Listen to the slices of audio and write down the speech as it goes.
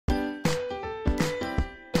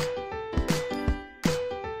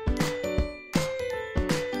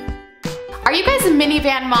Are you guys a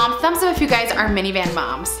minivan mom? Thumbs up if you guys are minivan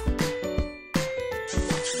moms.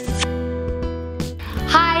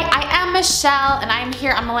 Hi, I am Michelle and I'm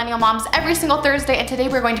here on Millennial Moms every single Thursday, and today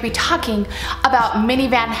we're going to be talking about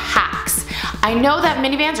minivan hacks. I know that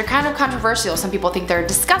minivans are kind of controversial. Some people think they're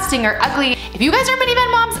disgusting or ugly. If you guys are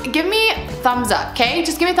minivan moms, give me thumbs up, okay?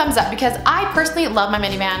 Just give me a thumbs up because I personally love my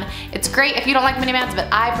minivan. It's great if you don't like minivans, but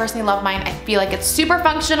I personally love mine. I feel like it's super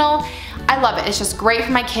functional. I love it. It's just great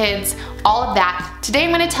for my kids, all of that. Today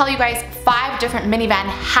I'm going to tell you guys 5 different minivan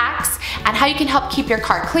hacks and how you can help keep your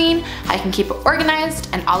car clean, how you can keep it organized,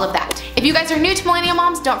 and all of that. If you guys are new to Millennial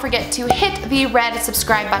Moms, don't forget to hit the red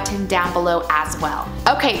subscribe button down below as well.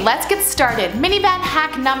 Okay, let's get started. Minivan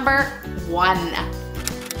hack number 1.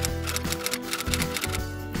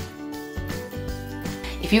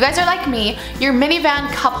 If you guys are like me, your minivan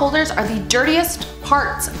cup holders are the dirtiest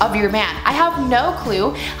parts of your van. I have no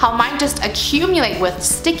clue how mine just accumulate with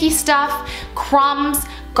sticky stuff, crumbs,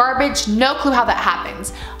 garbage, no clue how that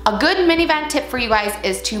happens. A good minivan tip for you guys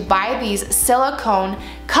is to buy these silicone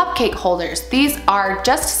cupcake holders. These are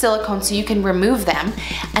just silicone so you can remove them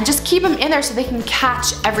and just keep them in there so they can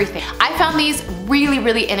catch everything. I found these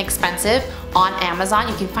really inexpensive on Amazon.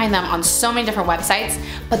 You can find them on so many different websites,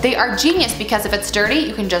 but they are genius because if it's dirty,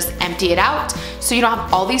 you can just empty it out so you don't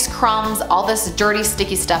have all these crumbs, all this dirty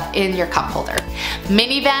sticky stuff in your cup holder.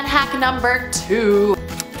 Minivan hack number 2.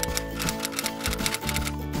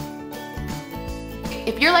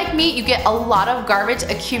 If you're like me, you get a lot of garbage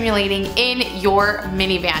accumulating in your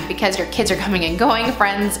minivan because your kids are coming and going,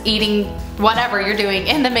 friends eating, whatever you're doing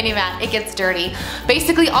in the minivan, it gets dirty.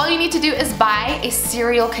 Basically, all you need to do is buy a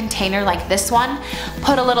cereal container like this one,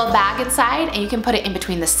 put a little bag inside, and you can put it in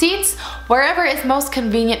between the seats, wherever is most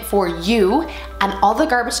convenient for you, and all the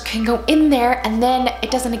garbage can go in there and then it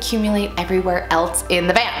doesn't accumulate everywhere else in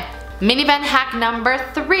the van. Minivan hack number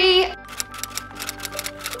 3.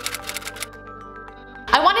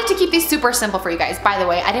 I wanted to keep these super simple for you guys. By the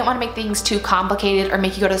way, I didn't want to make things too complicated or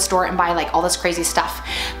make you go to the store and buy like all this crazy stuff.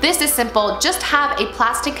 This is simple. Just have a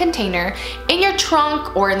plastic container in your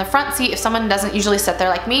trunk or in the front seat if someone doesn't usually sit there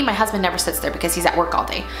like me. My husband never sits there because he's at work all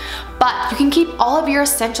day. But you can keep all of your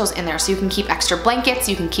essentials in there. So you can keep extra blankets,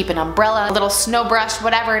 you can keep an umbrella, a little snow brush,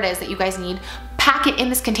 whatever it is that you guys need. Pack it in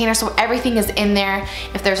this container so everything is in there.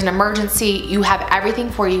 If there's an emergency, you have everything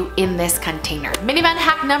for you in this container. Minivan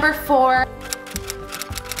hack number 4.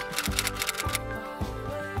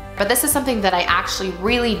 But this is something that I actually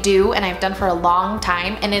really do and I've done for a long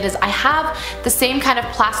time, and it is I have the same kind of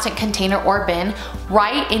plastic container or bin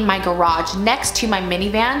right in my garage next to my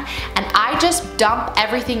minivan, and I just dump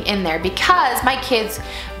everything in there because my kids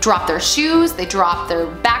drop their shoes, they drop their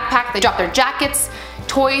backpack, they drop their jackets,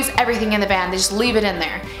 toys, everything in the van, they just leave it in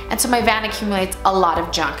there. And so my van accumulates a lot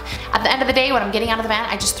of junk. At the end of the day, when I'm getting out of the van,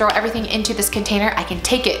 I just throw everything into this container. I can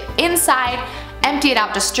take it inside, empty it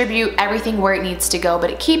out, distribute everything where it needs to go, but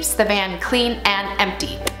it keeps the van clean and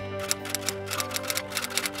empty.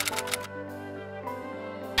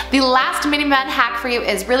 The last minivan hack for you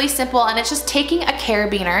is really simple, and it's just taking a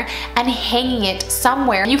carabiner and hanging it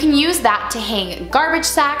somewhere. You can use that to hang garbage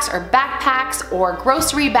sacks or backpacks or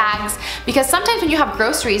grocery bags, because sometimes when you have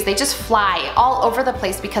groceries, they just fly all over the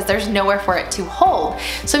place because there's nowhere for it to hold.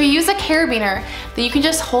 So if you use a carabiner, then you can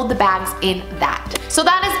just hold the bags in that. So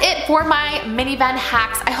that is it for my minivan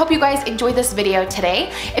hacks. I hope you guys enjoyed this video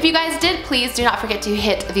today. If you guys did, please do not forget to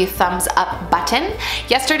hit the thumbs up button.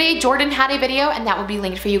 Yesterday, Jordan had a video and that will be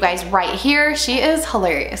linked for you guys right here. She is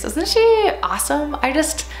hilarious. Isn't she awesome?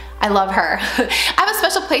 I love her. I have a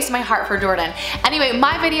special place in my heart for Jordan. Anyway,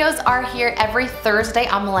 my videos are here every Thursday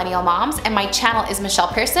on Millennial Moms, and my channel is Michelle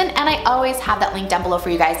Pearson, and I always have that link down below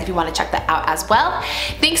for you guys if you want to check that out as well.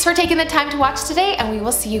 Thanks for taking the time to watch today, and we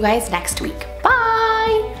will see you guys next week.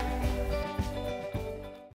 Bye!